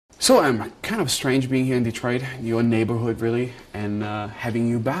So I'm kind of strange being here in Detroit, your neighborhood really, and having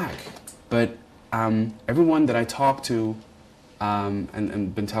you back. But everyone that I talk to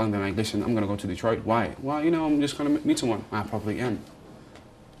and been telling them, like, listen, I'm going to go to Detroit. Why? Well, you know, I'm just going to meet someone. I probably am.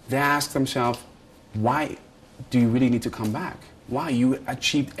 They ask themselves, why do you really need to come back? Why? You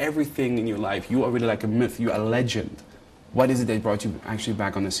achieved everything in your life. You are really like a myth. You're a legend. What is it that brought you actually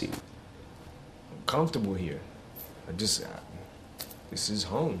back on the scene? I'm comfortable here. This is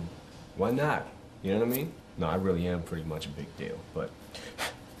home. Why not? You know what I mean? No, I really am pretty much a big deal, but...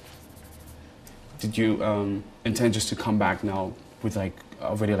 Did you intend just to come back now with like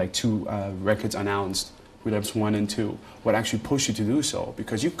already like 2 records announced, Relapse 1 and 2? What actually pushed you to do so?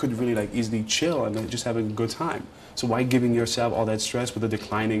 Because you could really like easily chill and just have a good time. So why giving yourself all that stress with a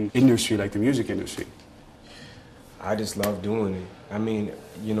declining industry like the music industry? I just love doing it. I mean,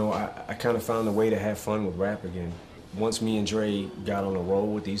 you know, I kind of found a way to have fun with rap again. Once me and Dre got on a roll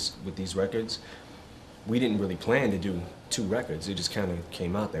with these records, we didn't really plan to do 2 records. It just kind of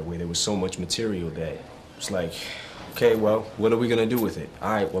came out that way. There was so much material that it's like, okay, well, what are we gonna do with it?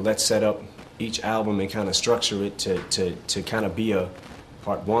 All right, well, let's set up each album and kind of structure it to kind of be a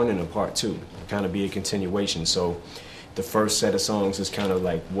part 1 and a part 2, kind of be a continuation. So the first set of songs is kind of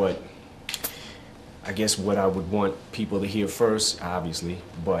like what I would want people to hear first, obviously,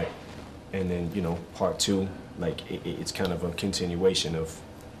 and then, you know, part 2, like it's kind of a continuation of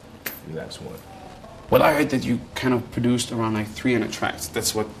Relapse 1. Well, I heard that you kind of produced around like 300 tracks.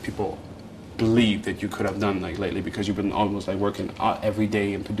 That's what people believe that you could have done like lately, because you've been almost like working out every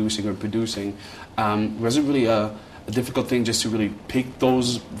day and producing. Was it really a difficult thing just to really pick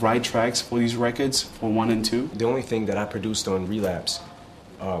those right tracks for these records, for 1 and 2? The only thing that I produced on Relapse,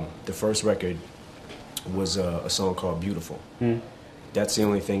 the first record, was a song called Beautiful. That's the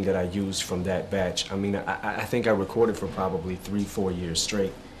only thing that I used from that batch. I mean, I think I recorded for probably 3-4 years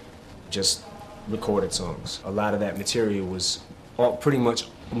straight, just recorded songs. A lot of that material was,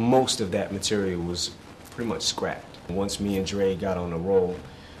 most of that material was pretty much scrapped. Once me and Dre got on a roll,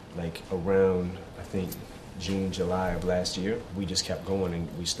 like around, I think, June, July of last year, we just kept going and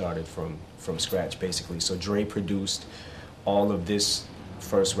we started from scratch, basically. So Dre produced all of this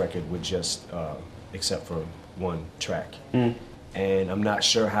first record with just, except for 1 track. And I'm not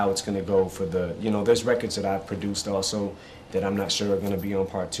sure how it's gonna go for there's records that I've produced also that I'm not sure are gonna be on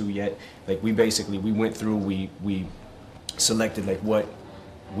part 2 yet. Like we went through, we selected like what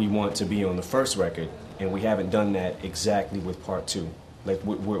we want to be on the first record, and we haven't done that exactly with part 2. Like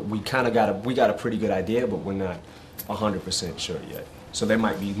we got a pretty good idea, but we're not 100% sure yet. So there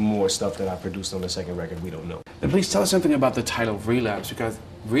might be more stuff that I produced on the second record, we don't know. And please tell us something about the title Relapse, because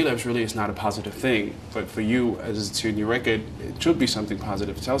relapse really is not a positive thing, but for you, as it's your new record, it should be something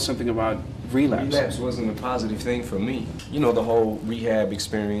positive. Tell us something about Relapse. Relapse wasn't a positive thing for me. You know, the whole rehab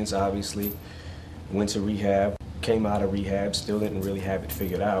experience, obviously. Went to rehab, came out of rehab, still didn't really have it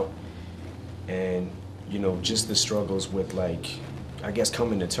figured out. And, you know, just the struggles with, like, I guess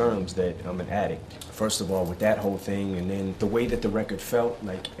coming to terms that I'm an addict. First of all, with that whole thing, and then the way that the record felt,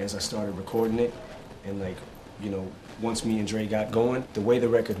 like, as I started recording it, and, like, you know, once me and Dre got going, the way the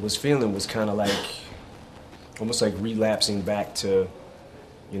record was feeling was kind of like, almost like relapsing back to,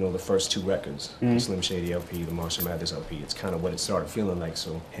 you know, the first 2 records, the Slim Shady LP, the Marshall Mathers LP. It's kind of what it started feeling like,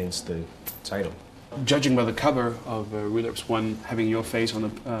 so hence the title. Judging by the cover of Relapse 1, having your face on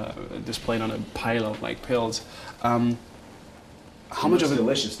the displayed on a pile of like pills, how much of it?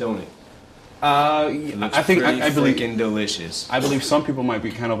 Delicious, don't it? I think I believe freaking delicious. I believe some people might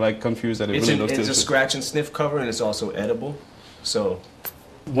be kind of like confused that it really looks delicious. It's a scratch and sniff cover, and it's also edible. So,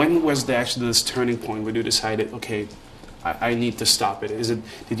 when was there actually this turning point where you decided, okay, I need to stop it?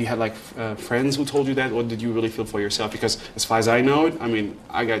 Did you have like friends who told you that, or did you really feel for yourself? Because as far as I know it, I mean,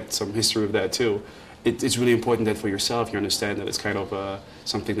 I got some history of that too. It's really important that for yourself you understand that it's kind of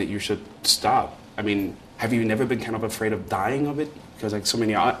something that you should stop. I mean, have you never been kind of afraid of dying of it? Because like so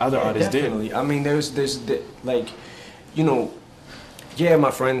many other artists definitely. did. I mean, there's like, you know, yeah,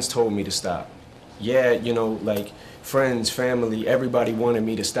 my friends told me to stop. Yeah, you know, like friends, family, everybody wanted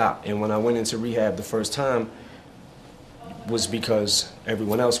me to stop. And when I went into rehab the first time, was because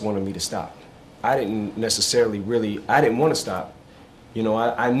everyone else wanted me to stop. I didn't necessarily I didn't want to stop. You know,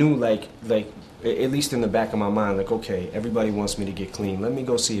 I knew like at least in the back of my mind, like, okay, everybody wants me to get clean. Let me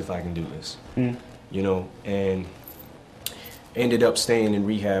go see if I can do this. You know, and ended up staying in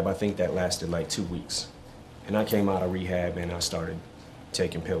rehab. I think that lasted like 2 weeks. And I came out of rehab and I started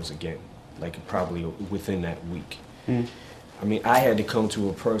taking pills again, like probably within that week. I mean, I had to come to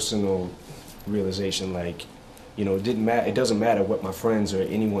a personal realization, like, you know, it doesn't matter what my friends or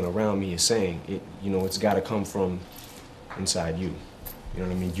anyone around me is saying. You know, it's got to come from inside you. You know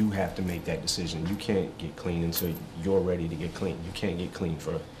what I mean? You have to make that decision. You can't get clean until you're ready to get clean. You can't get clean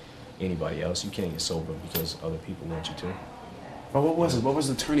for anybody else. You can't get sober because other people want you to. But what was it? What was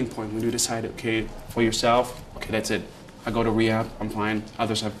the turning point when you decided, okay, for yourself, okay, that's it. I go to rehab, I'm fine.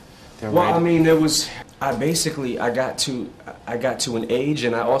 Others have their Well, right. I mean, I got to an age,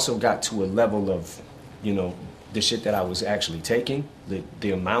 and I also got to a level of, you know, the shit that I was actually taking,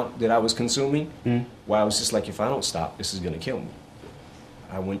 the amount that I was consuming, where I was just like, if I don't stop, this is gonna kill me.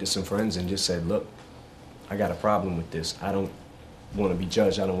 I went to some friends and just said, look, I got a problem with this. I don't want to be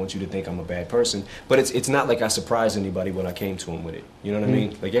judged. I don't want you to think I'm a bad person. But it's not like I surprised anybody when I came to them with it. You know what I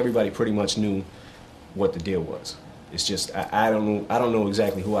mean? Like, everybody pretty much knew what the deal was. It's just I don't know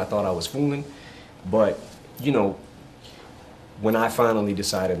exactly who I thought I was fooling, but you know, when I finally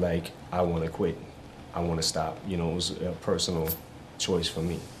decided, like, I want to quit, I want to stop, you know, it was a personal choice for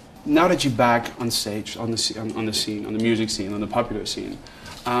me. Now that you're back on stage, on the scene, on the music scene, on the popular scene,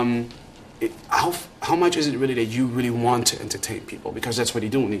 how much is it really that you really want to entertain people? Because that's what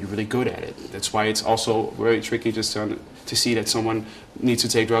you're doing, you're really good at it. That's why it's also very tricky just to see that someone needs to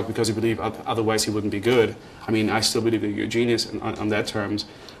take drugs because he believes otherwise he wouldn't be good. I mean, I still believe that you're a genius on that terms.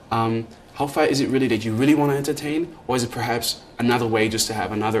 How far is it really that you really want to entertain? Or is it perhaps another way just to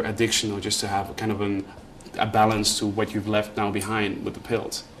have another addiction or just to have kind of a balance to what you've left now behind with the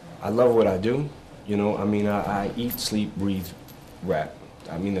pills? I love what I do, you know. I mean, I eat, sleep, breathe rap.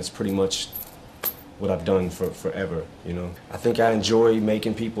 I mean, that's pretty much what I've done for forever, you know. I think I enjoy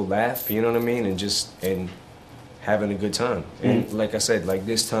making people laugh, you know what I mean, and having a good time. And like I said, like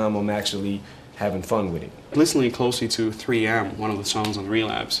this time I'm actually having fun with it. Listening closely to 3M, one of the songs on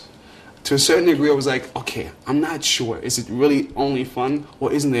Relapse, to a certain degree I was like, okay, I'm not sure. Is it really only fun,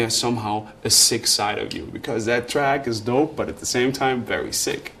 or isn't there somehow a sick side of you? Because that track is dope, but at the same time, very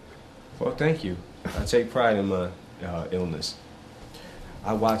sick. Well, thank you. I take pride in my illness.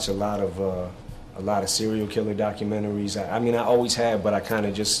 I watch a lot of serial killer documentaries. I mean, I always have, but I kind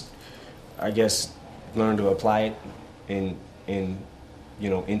of just, I guess, learned to apply it in you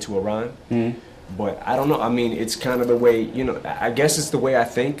know, into a rhyme. But I don't know. I mean, it's kind of the way, you know, I guess it's the way I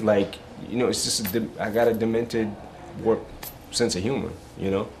think. Like, you know, it's just I got a demented, warped sense of humor, you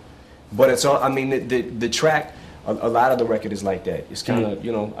know. But it's all. I mean, the track, a lot of the record is like that. It's kind of,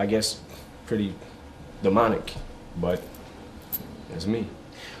 you know, I guess, pretty demonic, but it's me.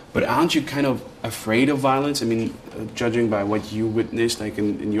 But aren't you kind of afraid of violence? I mean, judging by what you witnessed, like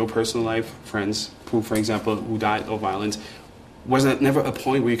in your personal life, friends who, for example, who died of violence, was that never a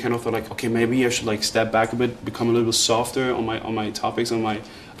point where you kind of thought like, okay, maybe I should like step back a bit, become a little bit softer on my topics, on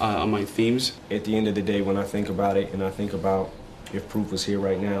my themes? At the end of the day, when I think about it, and I think about if Proof was here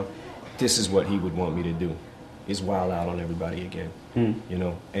right now, this is what he would want me to do, is wild out on everybody again, you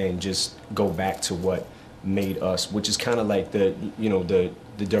know, and just go back to what made us, which is kind of like the, you know, the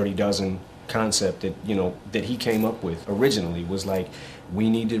Dirty Dozen concept that, you know, that he came up with originally, was like, we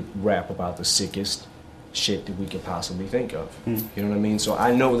need to rap about the sickest shit that we could possibly think of. You know what I mean? So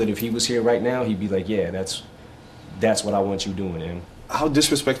I know that if he was here right now, he'd be like, yeah, that's what I want you doing, man. How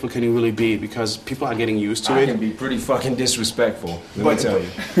disrespectful can you really be? Because people are getting used to it. I can be pretty fucking disrespectful, let me tell you.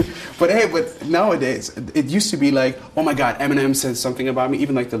 But hey, but nowadays, it used to be like, oh my God, Eminem said something about me.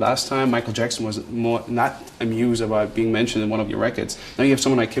 Even like the last time, Michael Jackson was more not amused about being mentioned in one of your records. Now you have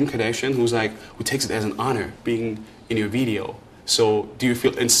someone like Kim Kardashian who takes it as an honor being in your video. So do you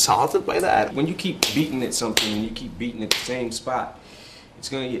feel insulted by that? When you keep beating at something and you keep beating at the same spot, it's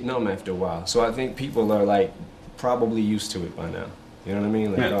gonna get numb after a while. So I think people are like probably used to it by now. You know what I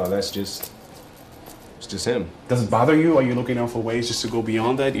mean? Like, oh, it's just him. Does it bother you? Are you looking out for ways just to go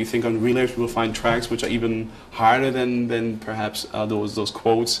beyond that? Do you think on Relapse we'll find tracks which are even harder than perhaps those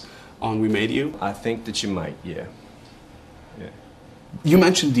quotes on We Made You? I think that you might, yeah. You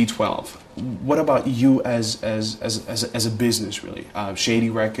mentioned D12. What about you as a business, really? Shady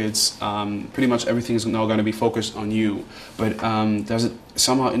Records, pretty much everything is now going to be focused on you. But does it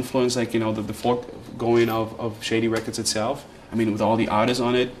somehow influence, like, you know, the foregoing of Shady Records itself? I mean, with all the artists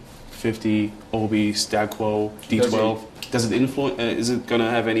on it, 50, Obi, Stagquo, D12. Does it influence? Is it going to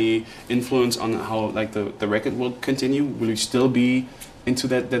have any influence on how, like, the record will continue? Will you still be into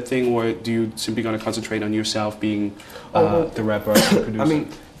that thing, or do you simply going to concentrate on yourself being the rapper, the producer? I mean,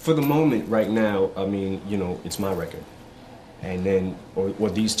 for the moment, right now, I mean, you know, it's my record, and then or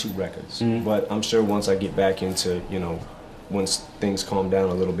these two records. But I'm sure once I get back into, you know, once things calm down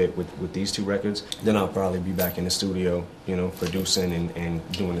a little bit with these two records, then I'll probably be back in the studio, you know, producing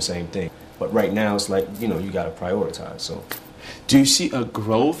and doing the same thing. But right now, it's like, you know, you got to prioritize. So. Do you see a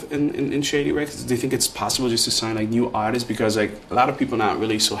growth in Shady Records? Do you think it's possible just to sign like new artists? Because like a lot of people are not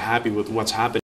really so happy with what's happening.